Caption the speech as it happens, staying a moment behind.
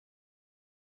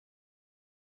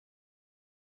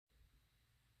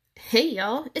Hey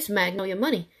y'all, it's Magnolia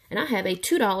Money, and I have a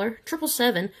 $2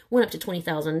 777 went up to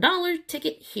 $20,000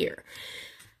 ticket here.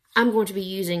 I'm going to be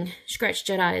using Scratch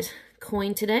Jedi's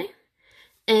coin today,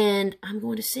 and I'm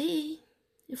going to see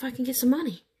if I can get some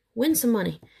money, win some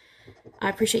money. I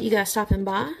appreciate you guys stopping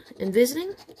by and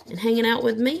visiting and hanging out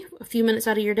with me a few minutes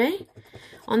out of your day.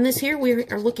 On this here, we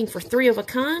are looking for 3 of a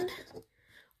kind.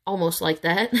 Almost like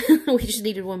that. We just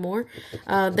needed one more.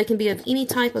 They can be of any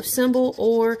type of symbol,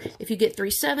 or if you get 3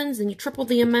 7s, then you triple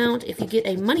the amount. If you get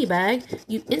a money bag,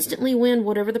 you instantly win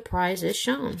whatever the prize is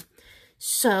shown.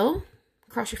 So,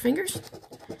 cross your fingers.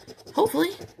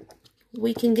 Hopefully,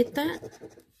 we can get that.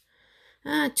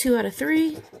 2 out of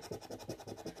 3.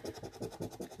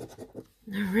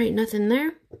 Alright, nothing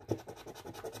there.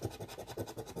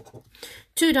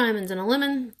 2 diamonds and a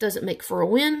lemon. Doesn't make for a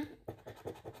win.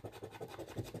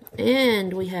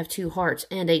 And we have 2 hearts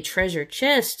and a treasure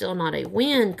chest. Still not a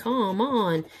win. Come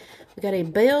on. We got a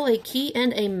bell, a key,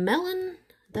 and a melon.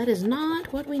 That is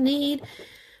not what we need.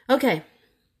 Okay.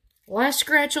 Last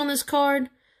scratch on this card.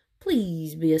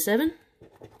 Please be a 7.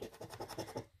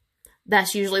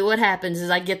 That's usually what happens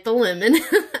is I get the lemon.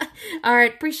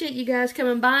 Alright, appreciate you guys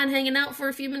coming by and hanging out for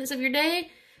a few minutes of your day.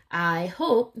 I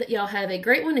hope that y'all have a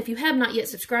great one. If you have not yet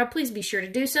subscribed, please be sure to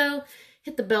do so.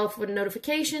 Hit the bell for the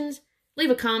notifications. Leave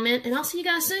a comment, and I'll see you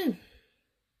guys soon.